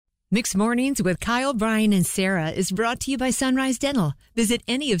Mixed Mornings with Kyle, Brian, and Sarah is brought to you by Sunrise Dental. Visit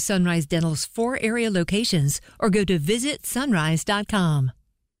any of Sunrise Dental's 4 area locations or go to visitsunrise.com.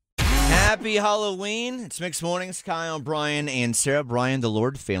 Happy Halloween. It's Mixed Mornings, Kyle, Brian, and Sarah. Brian, the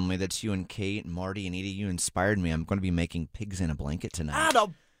Lord family. That's you and Kate, Marty, and Edie. You inspired me. I'm going to be making pigs in a blanket tonight.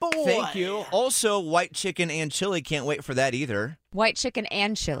 Attaboy. Thank you. Also, white chicken and chili. Can't wait for that either. White chicken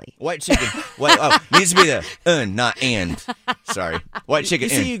and chili. White chicken. Needs to be the not and. Sorry. White chicken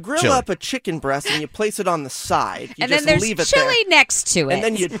You and see, you grill chili. up a chicken breast and you place it on the side. You And just then there's leave it chili there. next to it. And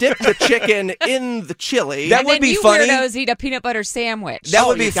then you dip the chicken in the chili. That and would then be you funny. weirdos eat a peanut butter sandwich. That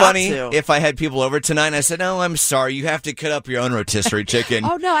would be you got funny to. if I had people over tonight and I said, "No, I'm sorry. You have to cut up your own rotisserie chicken."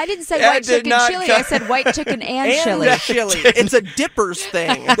 Oh, no, I didn't say I white did chicken not chili. cut- I said white chicken and and chili. the chili. It's a dipper's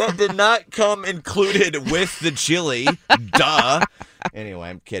thing. That did not come included with the chili. Duh. Anyway,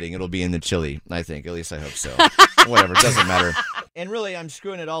 I'm kidding. It'll be in the chili, I think. At least I hope so. Whatever. It doesn't matter. And really, I'm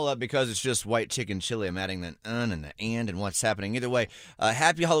screwing it all up because it's just white chicken chili. I'm adding the and the and what's happening. Either way,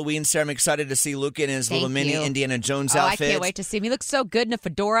 happy Halloween, Sarah. I'm excited to see Luke in his little Thank mini you. Indiana Jones I outfit. can't wait to see him. He looks so good in a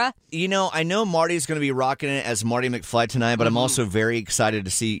fedora. You know, I know Marty's going to be rocking it as Marty McFly tonight, but I'm also very excited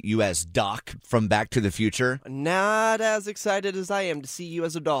to see you as Doc from Back to the Future. Not as excited as I am to see you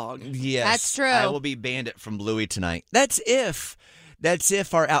as a dog. Yes. That's true. I will be Bandit from Bluey tonight. That's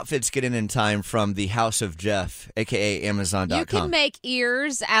if our outfits get in time from the House of Jeff, a.k.a. Amazon.com. You can make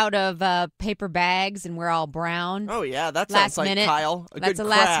ears out of paper bags and we're all brown. Oh, yeah, that Last sounds like minute. Kyle. That's good a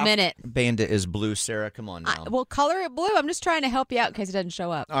last craft. minute. Bandit is blue, Sarah. Come on now. Well, color it blue. I'm just trying to help you out in case it doesn't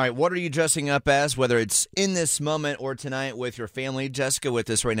show up. All right, what are you dressing up as, whether it's in this moment or tonight with your family? Jessica with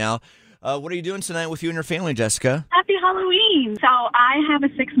us right now. What are you doing tonight with you and your family, Jessica? Happy Halloween. So I have a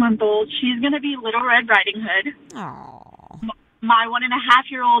 6-month-old. She's going to be Little Red Riding Hood. Oh. My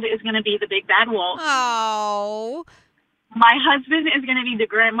 1.5-year-old is going to be the Big Bad Wolf. Oh. My husband is going to be the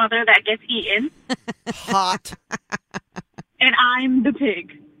grandmother that gets eaten. Hot. And I'm the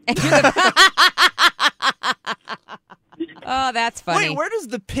pig. Oh, that's funny. Wait, where does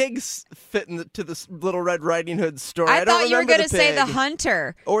the pigs fit to this Little Red Riding Hood story? I don't thought you were remember going to say the pig.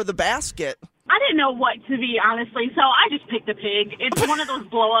 hunter. Or the basket. I didn't know what to be, honestly, so I just picked a pig. It's one of those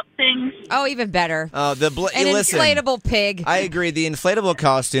blow-up things. Oh, even better. An An inflatable pig. I agree. The inflatable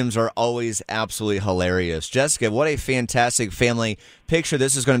costumes are always absolutely hilarious. Jessica, what a fantastic family picture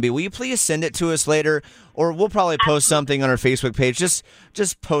this is going to be. Will you please send it to us later? Or we'll probably post something on our Facebook page. Just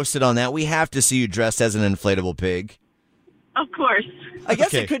post it on that. We have to see you dressed as an inflatable pig. Of course. I guess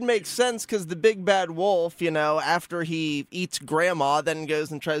Okay. it could make sense because the big bad wolf, after he eats grandma, then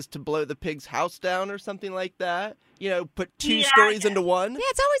goes and tries to blow the pig's house down or something like that. Put two Yeah, stories yeah. into one. Yeah,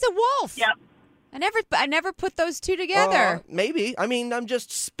 it's always a wolf. Yep. I never put those two together. Maybe. I mean, I'm just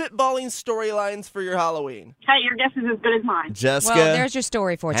spitballing storylines for your Halloween. Hey, your guess is as good as mine. Jessica, Well, there's your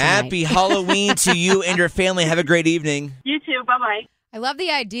story for tonight. happy Halloween to you and your family. Have a great evening. You too. Bye-bye. I love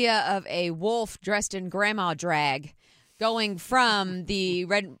the idea of a wolf dressed in grandma drag going from the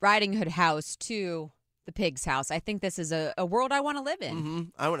Red Riding Hood house to the pig's house. I think this is a world I want to live in. Mm-hmm.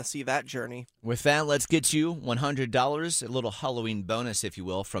 I want to see that journey. With that, let's get you $100, a little Halloween bonus, if you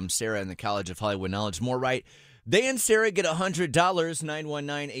will, from Sarah and the College of Hollywood Knowledge. More right. They and Sarah get $100,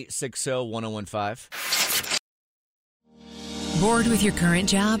 919-860-1015. Bored with your current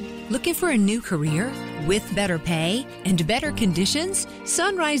job? Looking for a new career? With better pay and better conditions?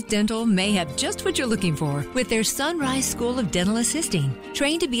 Sunrise Dental may have just what you're looking for with their Sunrise School of Dental Assisting.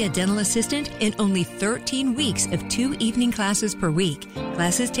 Trained to be a dental assistant in only 13 weeks of 2 evening classes per week.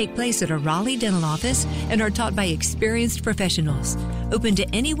 Classes take place at a Raleigh dental office and are taught by experienced professionals. Open to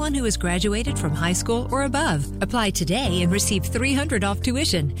anyone who has graduated from high school or above. Apply today and receive $300 off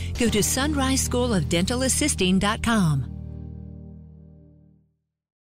tuition. Go to sunriseschoolofdentalassisting.com.